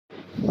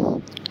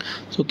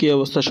So কী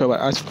অবস্থা সবার,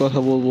 আজ কথা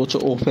বলবো হচ্ছে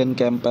ওপেন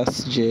ক্যাম্পাস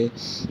যে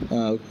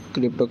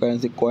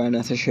ক্রিপ্টোকারেন্সি কয়েন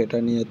আছে সেটা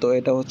নিয়ে। তো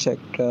এটা হচ্ছে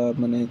একটা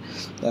মানে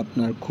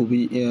আপনার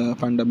খুবই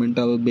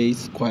ফান্ডামেন্টাল বেস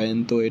কয়েন।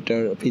 তো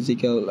এটার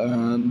ফিজিক্যাল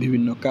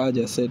বিভিন্ন কাজ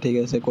আছে, ঠিক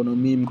আছে, কোনো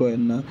মিম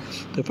কয়েন না।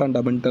 তো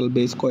ফান্ডামেন্টাল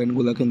বেস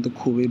কয়েনগুলো কিন্তু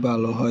খুবই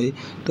ভালো হয়।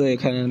 তো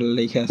এখানে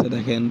লেখা আছে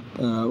দেখেন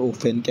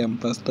ওপেন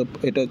ক্যাম্পাস। তো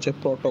এটা হচ্ছে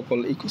প্রোটোকল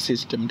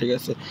ইকোসিস্টেম, ঠিক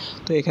আছে।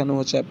 তো এখানে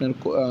হচ্ছে আপনার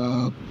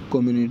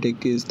কমিউনিটি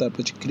কিজ, তারপর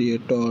হচ্ছে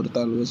ক্রিয়েটর,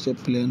 তারপর হচ্ছে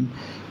প্লেন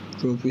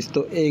প্রফিস।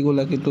 তো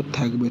এইগুলা কিন্তু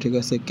থাকবে, ঠিক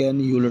আছে। Can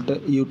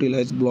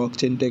utilise block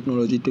chain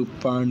technology to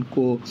fund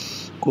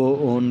co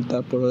on,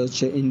 তারপর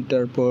হচ্ছে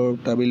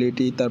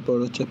ইন্টারপোর্টাবিলিটি, তারপর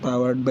হচ্ছে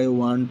powered by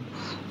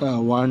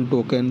one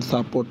token,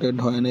 supported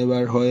when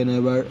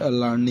ever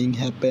learning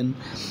happen.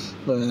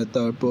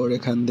 তারপর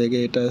এখান থেকে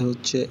এটা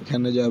হচ্ছে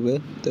এখানে যাবে।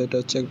 তো এটা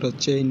হচ্ছে একটা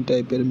চেইন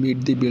টাইপের মিট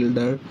দি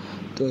বিল্ডার।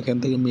 তো এখান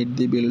থেকে মিট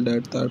দি বিল্ডার,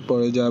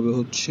 তারপরে যাবে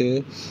হচ্ছে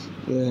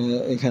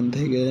এখান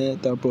থেকে,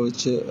 তারপর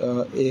হচ্ছে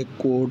এ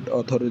কোড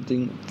অথরিটিং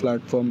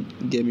প্ল্যাটফর্ম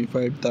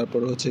গেমিফাইড, তারপর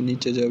হচ্ছে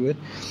নিচে যাবে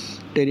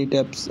টেনি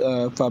ট্যাপস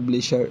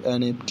পাবলিশার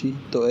এনএফটি।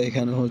 তো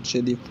এখানে হচ্ছে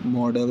দি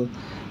মডেল,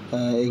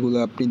 এগুলো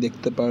আপনি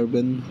দেখতে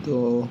পারবেন। তো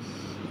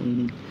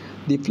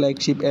দি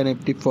ফ্ল্যাগশিপ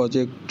এনএফটি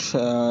প্রজেক্ট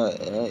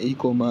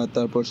ইকোমা,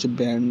 তারপর হচ্ছে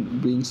band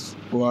brings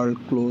world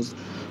close,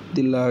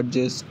 the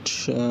largest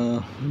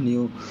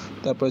new,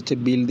 তারপর হচ্ছে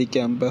build the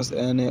campus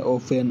and a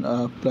open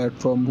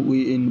platform we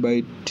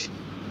invite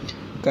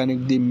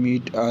connect the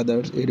meet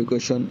others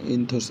education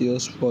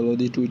enthusiasts follow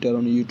the Twitter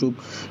on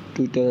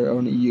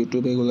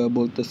YouTube এগুলো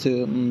বলতেছে,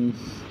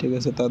 ঠিক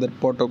আছে। তাদের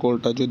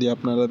প্রটোকলটা যদি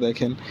আপনারা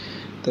দেখেন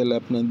তাহলে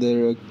আপনাদের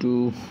একটু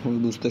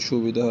বুঝতে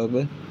সুবিধা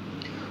হবে।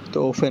 তো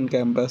ওপেন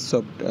ক্যাম্পাস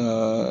সফট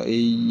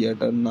এই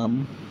ইয়েটার নাম,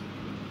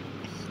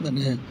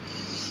 মানে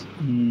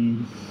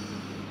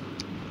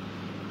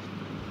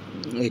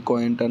এই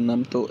কয়েনটার নাম।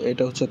 তো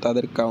এটা হচ্ছে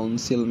তাদের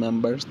কাউন্সিল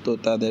মেম্বার্স, তো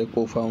তাদের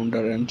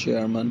কো-ফাউন্ডার অ্যান্ড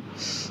চেয়ারম্যান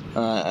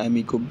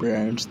অ্যামিকো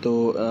ব্র্যান্ডস। তো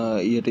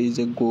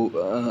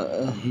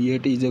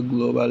yet is a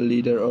global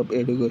leader of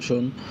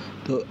education.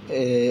 তো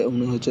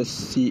উনি হচ্ছে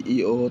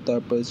সিইও,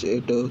 তারপর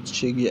এটা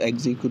হচ্ছে কি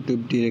executive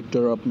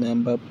director of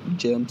member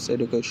James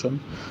education.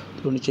 তো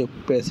উনি হচ্ছে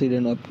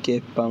প্রেসিডেন্ট অফ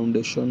কেপ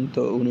ফাউন্ডেশন।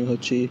 তো উনি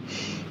হচ্ছে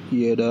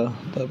ইয়েরা,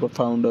 তারপর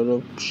ফাউন্ডার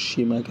অফ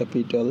সীমা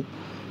ক্যাপিটাল,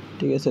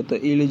 ঠিক আছে। তো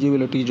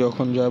এলিজিবিলিটি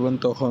যখন যাবেন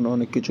তখন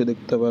অনেক কিছু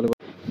দেখতে পারবেন।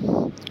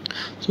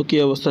 সো কী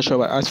অবস্থা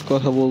সবার, আজ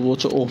কথা বলবো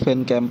হচ্ছে ওপেন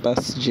ক্যাম্পাস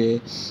যে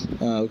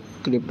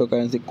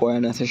ক্রিপ্টোকারেন্সি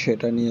কয়েন আছে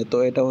সেটা নিয়ে। তো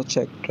এটা হচ্ছে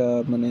একটা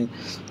মানে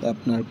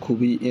আপনার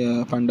খুবই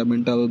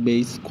ফান্ডামেন্টাল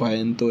বেস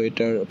কয়েন। তো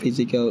এটার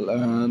ফিজিক্যাল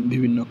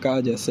বিভিন্ন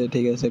কাজ আছে,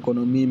 ঠিক আছে,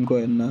 কোনো মিম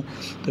কয়েন না।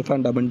 তো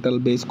ফান্ডামেন্টাল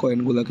বেস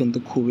কয়েনগুলো কিন্তু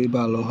খুবই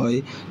ভালো হয়।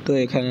 তো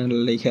এখানে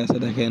লেখা আছে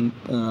দেখেন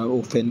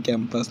ওপেন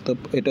ক্যাম্পাস। তো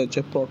এটা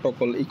হচ্ছে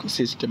প্রোটোকল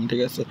ইকোসিস্টেম,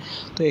 ঠিক আছে।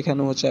 তো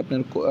এখানে হচ্ছে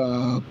আপনার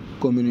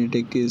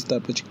কমিউনিটি কিজ,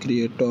 তারপর হচ্ছে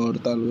ক্রিয়েটর,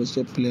 তারপর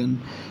হচ্ছে প্লেন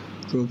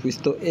প্রফিস।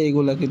 তো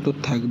এইগুলা কিন্তু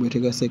থাকবে,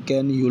 ঠিক আছে।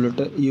 Can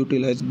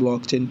utilise block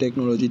chain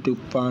technology to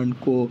fund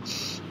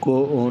co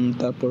on,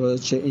 তারপর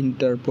হচ্ছে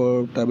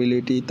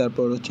ইন্টারপোর্টাবিলিটি,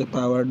 তারপর হচ্ছে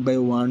powered by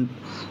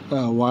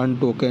one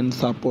token,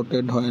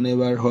 supported when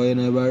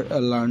ever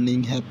learning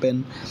happen.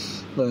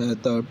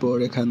 তারপর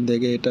এখান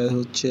থেকে এটা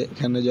হচ্ছে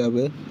এখানে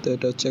যাবে। তো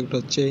এটা হচ্ছে একটা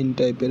চেইন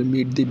টাইপের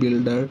মিট দি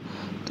বিল্ডার।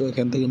 তো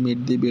এখান থেকে মিট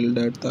দি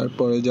বিল্ডার,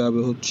 তারপরে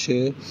যাবে হচ্ছে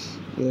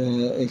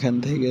এখান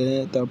থেকে,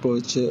 তারপর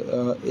হচ্ছে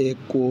এ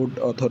কোড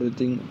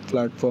অথরিটিং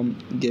প্ল্যাটফর্ম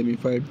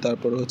গেমিফাইড,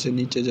 তারপর হচ্ছে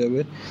নিচে যাবে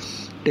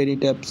টেনি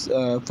ট্যাপস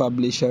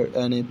পাবলিশার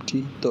এনএফটি।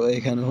 তো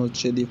এখানে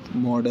হচ্ছে দি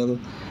মডেল,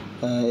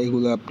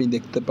 এগুলো আপনি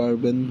দেখতে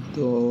পারবেন।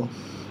 তো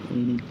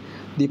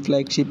দি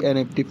ফ্ল্যাগশিপ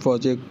এনএফটি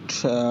প্রজেক্ট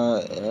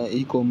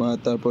ইকোমা,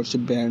 তারপর হচ্ছে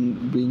band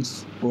brings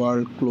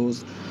world close,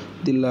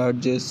 the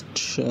largest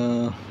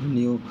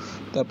new,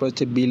 তারপর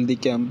হচ্ছে build the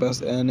campus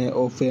and a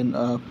open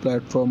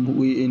platform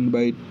we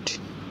invite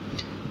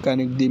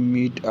connect the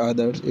meet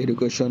others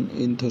education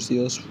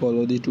enthusiasts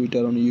follow the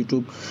Twitter on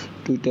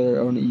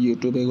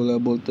YouTube এগুলো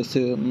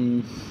বলতেছে,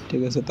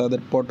 ঠিক আছে। তাদের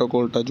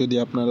প্রটোকলটা যদি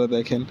আপনারা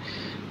দেখেন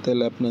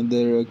তাহলে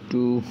আপনাদের একটু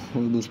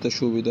বুঝতে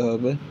সুবিধা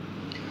হবে।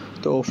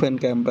 তো ওপেন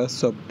ক্যাম্পাস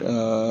সফট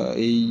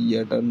এই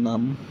ইয়েটার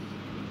নাম,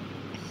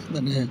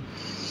 মানে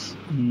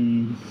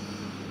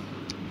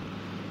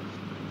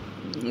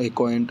এই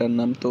কয়েনটার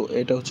নাম। তো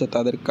এটা হচ্ছে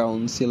তাদের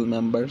কাউন্সিল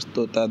মেম্বার্স,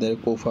 তো তাদের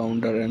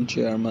কো-ফাউন্ডার অ্যান্ড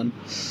চেয়ারম্যান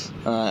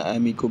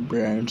অ্যামিকো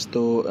ব্র্যান্ডস।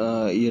 তো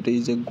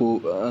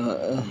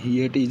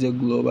yet is a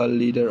global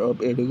leader of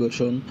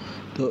education.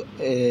 তো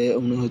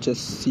উনি হচ্ছে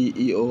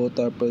সিইও,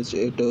 তারপর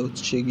এটা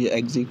হচ্ছে কি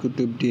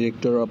executive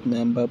director of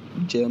member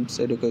James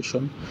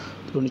education.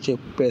 তো উনি হচ্ছে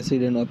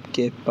প্রেসিডেন্ট অফ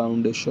কেপ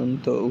ফাউন্ডেশন।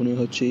 তো উনি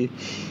হচ্ছে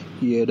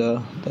ইয়েরা,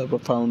 তারপর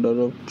ফাউন্ডার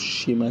অফ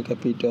সীমা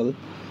ক্যাপিটাল,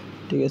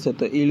 ঠিক আছে।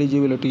 তো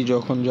এলিজিবিলিটি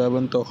যখন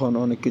যাবেন তখন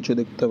অনেক কিছু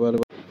দেখতে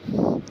পারবেন।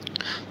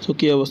 সো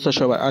কি অবস্থা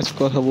সবাই, আজ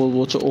কথা বলবো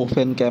হচ্ছে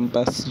ওপেন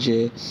ক্যাম্পাস যে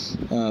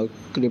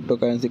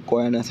ক্রিপ্টোকারেন্সি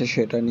কয়েন আছে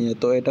সেটা নিয়ে।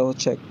 তো এটা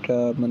হচ্ছে একটা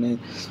মানে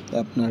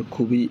আপনার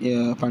খুবই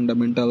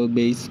ফান্ডামেন্টাল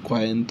বেস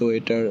কয়েন। তো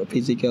এটার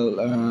ফিজিক্যাল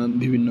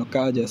বিভিন্ন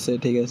কাজ আছে,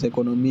 ঠিক আছে,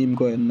 কোনো মিম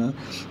কয়েন না।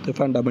 তো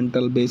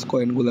ফান্ডামেন্টাল বেস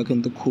কয়েনগুলো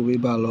কিন্তু খুবই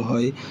ভালো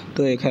হয়।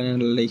 তো এখানে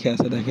লেখা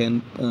আছে দেখেন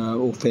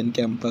ওপেন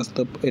ক্যাম্পাস।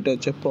 তো এটা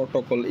হচ্ছে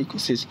প্রোটোকল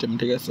ইকোসিস্টেম,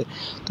 ঠিক আছে।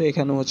 তো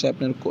এখানে হচ্ছে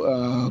আপনার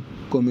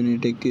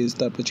কমিউনিটি কিজ,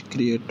 তারপর হচ্ছে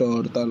ক্রিয়েটর,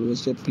 তারপর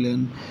হচ্ছে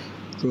প্ল্যান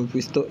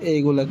প্রফিস। তো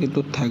এইগুলা কিন্তু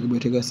থাকবে,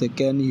 ঠিক আছে।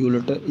 Can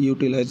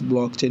utilise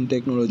block chain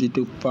technology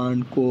to fund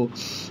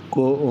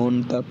co on,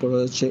 তারপর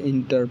হচ্ছে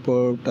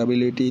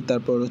ইন্টারপোর্টাবিলিটি,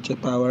 তারপর হচ্ছে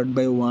powered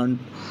by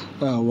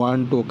one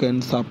token,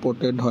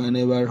 supported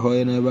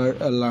when ever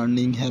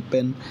learning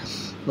happen.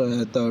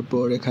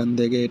 তারপর এখান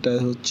থেকে এটা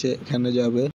হচ্ছে এখানে যাবে।